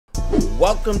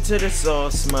Welcome to the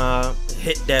Sauce Mob.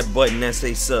 Hit that button that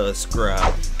say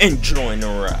subscribe and join the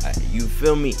ride. You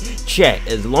feel me? Chat,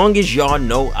 as long as y'all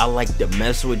know I like to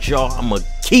mess with y'all, I'ma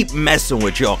keep messing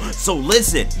with y'all. So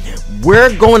listen,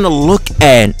 we're going to look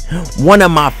at one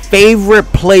of my favorite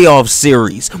playoff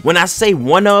series. When I say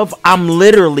one of, I'm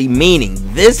literally meaning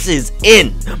this is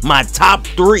in my top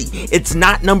 3. It's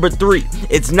not number 3.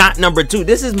 It's not number 2.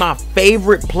 This is my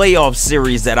favorite playoff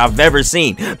series that I've ever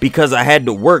seen because I had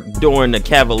to work during the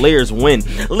Cavaliers win.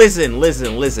 Listen.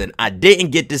 I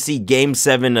didn't get to see Game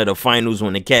 7 of the finals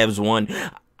when the Cavs won.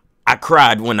 I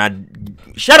cried when I...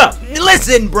 Shut up.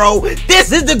 Listen, bro.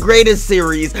 This is the greatest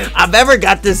series I've ever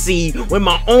got to see with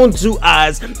my own 2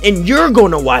 eyes, and you're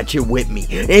going to watch it with me,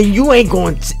 and you ain't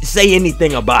going to say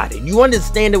anything about it. You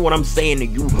understand what I'm saying to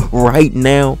you right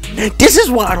now? This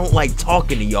is why I don't like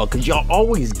talking to y'all, because y'all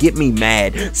always get me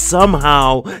mad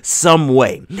somehow, some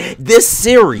way. This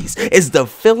series is the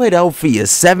Philadelphia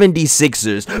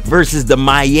 76ers versus the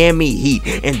Miami Heat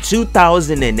in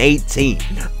 2018.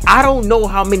 I don't know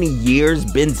how many years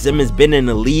Ben Simmons been in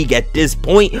the league at this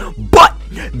point, but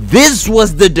this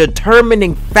was the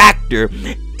determining factor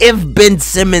if Ben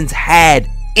Simmons had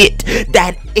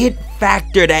that it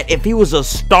factor, that if he was a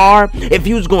star, if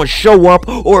he was going to show up,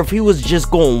 or if he was just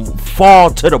going to fall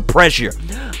to the pressure.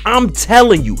 I'm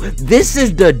telling you, this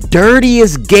is the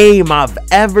dirtiest game I've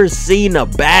ever seen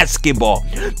of basketball.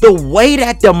 The way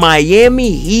that the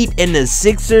Miami Heat and the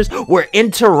Sixers were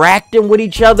interacting with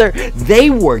each other,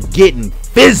 they were getting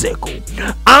physical.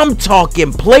 I'm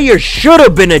talking players should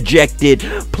have been ejected,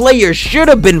 players should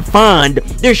have been fined,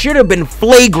 there should have been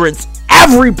flagrants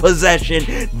every possession.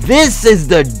 This is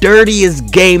the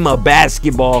dirtiest game of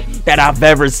basketball that I've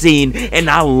ever seen, and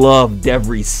I loved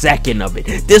every second of it.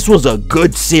 This was a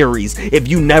good series. If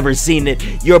you never seen it,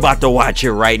 you're about to watch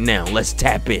it right now. Let's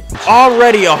tap in.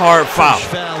 Already a hard foul.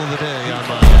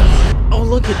 Oh,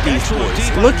 look at these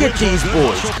boys. Look at these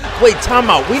boys. Wait, time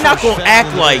out. We ain't gonna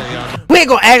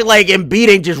act like Embiid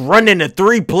ain't just running the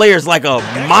 3 players like a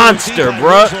monster,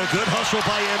 bruh.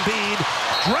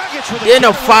 Then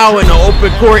a foul in the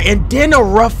open court, and then a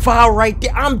rough foul right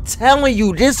there. I'm telling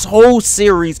you, this whole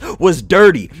series was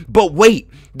dirty. But wait,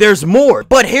 there's more.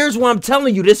 But here's what I'm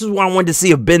telling you. This is why I wanted to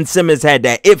see if Ben Simmons had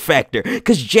that it factor.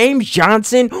 Because James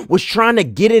Johnson was trying to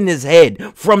get in his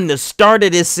head from the start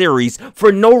of this series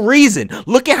for no reason.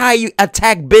 Look at how you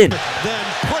attack Ben. Then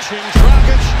pushing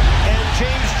Dragic, and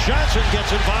James Johnson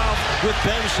gets involved with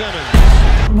Ben Simmons.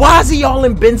 Why is he all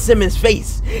in Ben Simmons'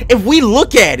 face? If we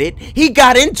look at it, he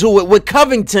got into it with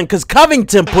Covington because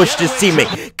Covington pushed his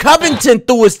teammate. Covington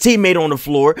threw his teammate on the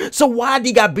floor. So why did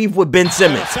he got beef with Ben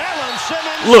Simmons?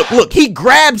 Look, he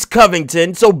grabs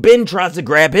Covington, so Ben tries to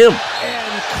grab him.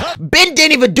 Ben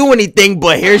didn't even do anything,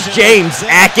 but here's James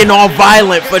acting all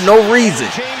violent for no reason.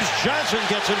 James Johnson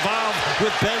gets involved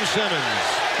with Ben Simmons.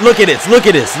 Look at this, look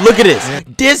at this, look at this.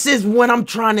 This is what I'm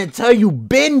trying to tell you.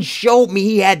 Ben showed me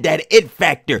he had that it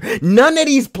factor. None of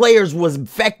these players was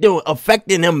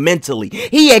affecting him mentally.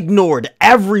 He ignored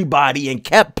everybody and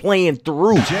kept playing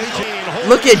through.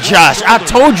 Look at Josh. I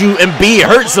told you Embiid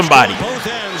hurt somebody. Both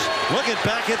ends. Look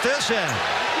back at this end.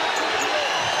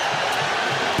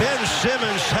 Ben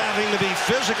Simmons having to be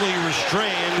physically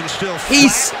restrained and still.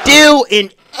 He's still in.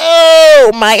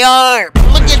 Oh, my arm.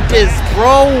 Look at this,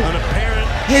 bro.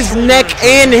 His neck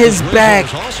and his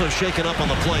back. Also shaken up on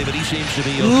the play, but he seems to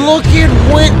be okay. Look at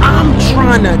what I'm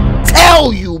trying to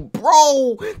tell you,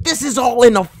 bro. This is all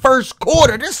in the first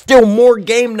quarter. There's still more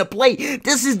game to play.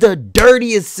 This is the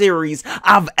dirtiest series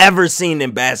I've ever seen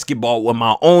in basketball with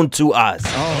my own 2 eyes. Oh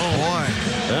boy.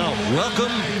 Well,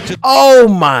 welcome to. Oh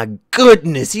my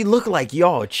goodness. He looked like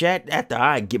y'all, chat, after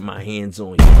I get my hands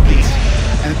on you.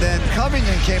 And then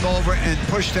Covington came over and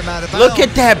pushed him out of bounds. Look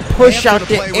at that push out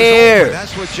the air. Over.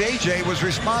 That's what JJ was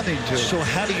responding to. So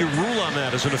how do you rule on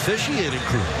that as an officiating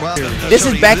crew? Well, this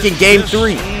is back in game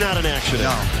 3. Not an accident.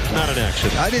 No. Not an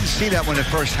accident. I didn't see that when it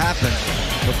first happened.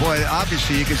 But boy,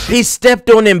 obviously you can see. He stepped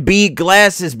on Embiid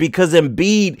glasses because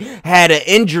Embiid had an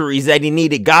injuries that he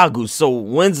needed goggles. So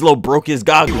Winslow broke his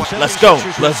goggles. Let's go.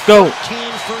 Let's go.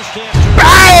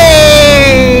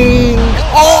 Bang!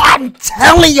 Oh, I'm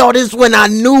telling y'all, this when I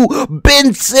knew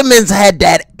Ben Simmons had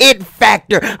that it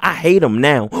factor. I hate him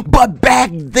now, but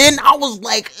back then I was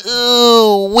like,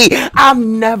 ooh, I've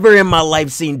never in my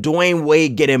life seen Dwayne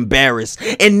Wade get embarrassed,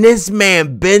 and this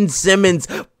man Ben Simmons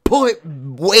put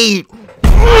Wade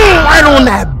right on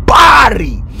that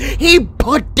body. He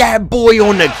put that boy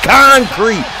on the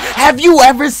concrete. Have you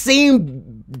ever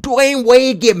seen Dwayne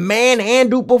Wade get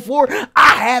manhandled before? I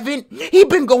haven't. He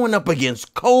been going up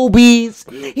against Kobe's.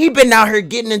 He been out here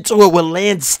getting into it with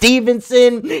Lance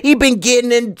Stevenson. He been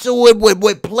getting into it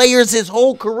with players his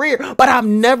whole career. But I've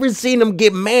never seen him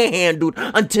get manhandled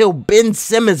until Ben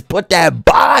Simmons put that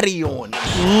body on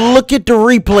him. Look at the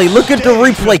replay. Look at the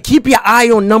replay. Keep your eye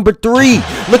on number 3.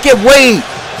 Look at Wade.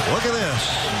 Look at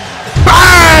this.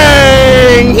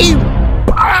 Bang! He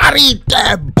bodied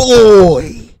that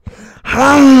boy.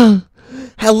 Huh?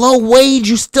 Hello, Wade,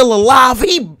 you still alive?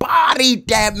 He bodied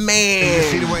that man. You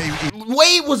see the way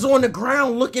Wade was on the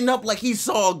ground looking up like he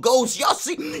saw a ghost. Y'all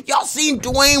seen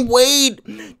Dwayne Wade?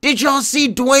 Did y'all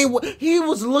see Dwayne Wade? He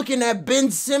was looking at Ben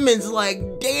Simmons like,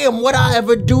 damn, what I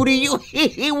ever do to you?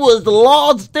 He was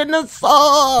lost in the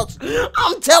sauce.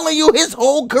 I'm telling you, his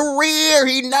whole career,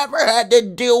 he never had to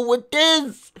deal with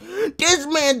this. This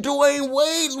man, Dwayne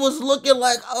Wade, was looking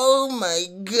like, oh my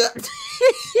God.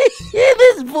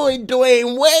 This boy,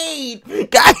 Dwayne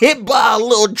Wade, got hit by a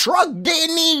little truck,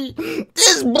 didn't he?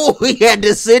 This boy had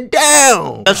to sit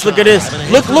down. Let's look at this.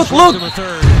 Look. Look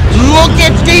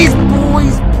at these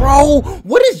boys, bro.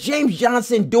 What is James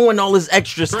Johnson doing all this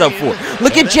extra stuff for?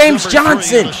 Look at James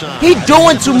Johnson. He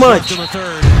doing too much.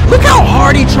 Look how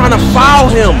hard he trying to foul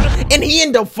him. And he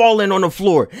ended up falling on the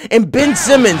floor. And Ben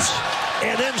Simmons...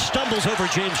 And then stumbles over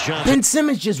James Johnson. Ben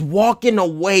Simmons just walking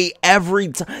away every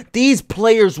time. These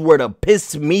players were to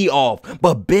piss me off,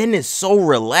 but Ben is so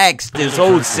relaxed this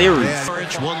whole series.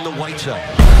 Won the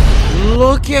Whiteside.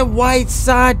 Look at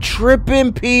Whiteside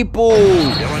tripping people.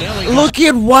 Look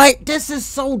at White. This is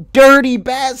so dirty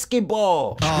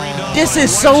basketball. This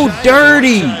is so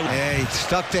dirty. Hey,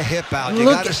 stuck the hip out.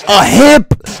 Look, a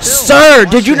hip? Sir,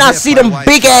 did you not see them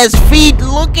big ass feet?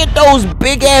 Look at those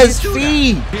big ass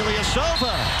feet.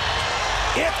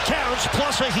 It counts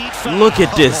plus a heat foul. Look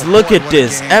at this. Look at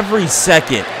this. Every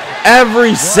second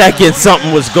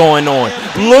something was going on.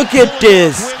 Look at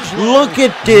this. Look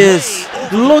at this.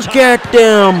 Look at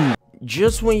them.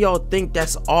 Just when y'all think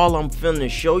that's all I'm finna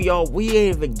show y'all, we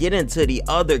ain't even get into the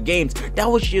other games. That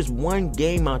was just one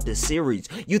game out the series.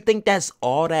 You think that's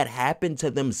all that happened to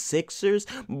them Sixers?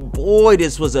 Boy,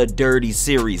 this was a dirty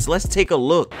series. Let's take a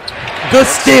look. Good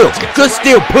steal. Good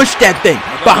steal. Push that thing.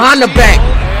 Behind the back.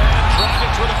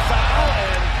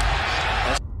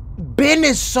 Ben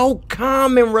is so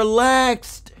calm and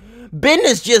relaxed. Ben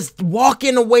is just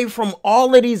walking away from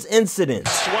all of these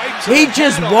incidents. He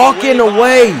just walking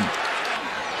away.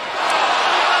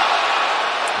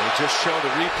 Just show the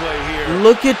replay here.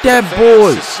 Look at that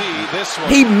boy.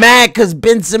 He mad because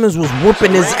Ben Simmons was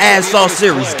whooping his ass all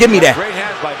series. Give me that.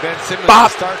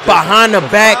 Bop, behind the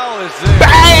back.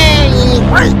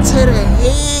 Bang! Right to the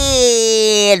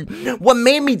head. What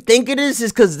made me think of this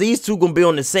is because these two gonna be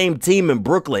on the same team in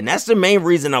Brooklyn. That's the main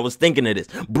reason I was thinking of this.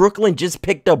 Brooklyn just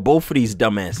picked up both of these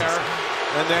dumbasses.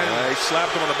 And then he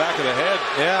slapped him on the back of the head.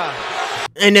 Yeah.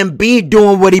 And then B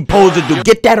doing what he supposed to do.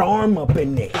 Get that arm up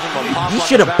in there. He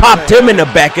should have popped him in the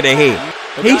back of the head.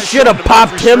 He should have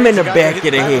popped him in the back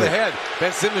of the head.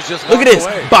 Look at this.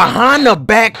 Behind the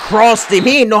back crossed him.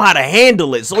 He didn't know how to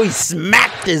handle it, so he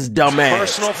smacked his dumb ass.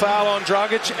 Personal foul on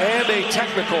Dragic and a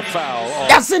technical foul.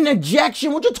 That's an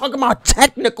ejection. What you talking about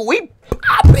technical? We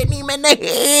popping him in the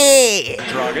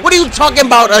head. What are you talking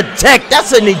about a tech?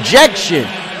 That's an ejection.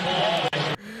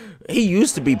 He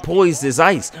used to be poised as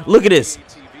ice. Look at this.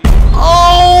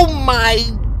 Oh my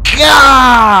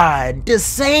God. The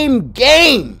same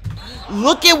game.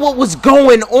 Look at what was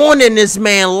going on in this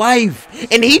man's life.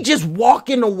 And he just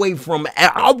walking away from it.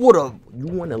 I would have, you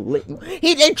want to let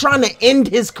they trying to end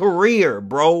his career,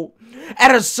 bro.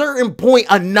 At a certain point,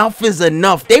 enough is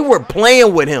enough. They were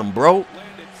playing with him, bro.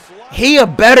 He a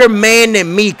better man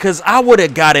than me because I would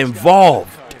have got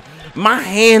involved. My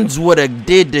hands would have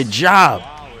did the job.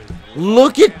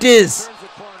 Look at this.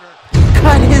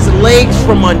 Cut his legs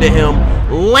from under him.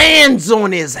 Lands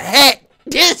on his head.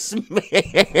 This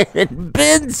man,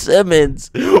 Ben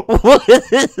Simmons,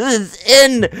 was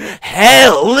in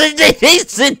hell. They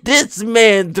sent this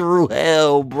man through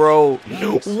hell, bro.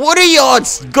 What are y'all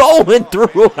going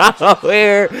through out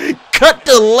here? Cut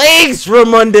the legs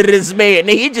from under this man. And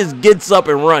he just gets up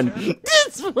and runs.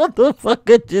 This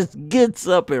motherfucker just gets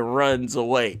up and runs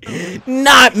away.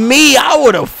 Not me. I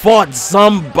would have fought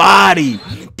somebody.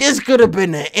 This could have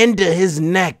been the end of his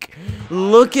neck.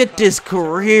 Look at this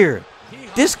career.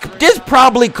 This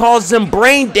probably caused him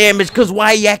brain damage because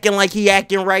why he acting like he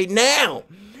acting right now?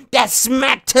 that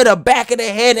smack to the back of the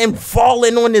head and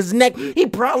falling on his neck, he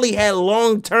probably had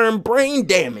long-term brain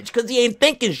damage because he ain't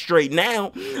thinking straight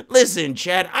now. Listen,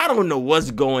 Chad, I don't know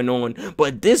what's going on,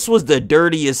 but this was the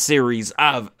dirtiest series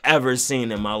I've ever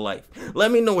seen in my life.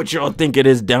 Let me know what y'all think of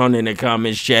this down in the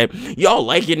comments, chat. Y'all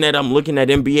liking that I'm looking at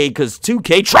NBA because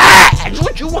 2K trash?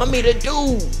 What you want me to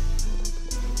do?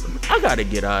 I gotta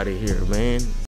get out of here, man.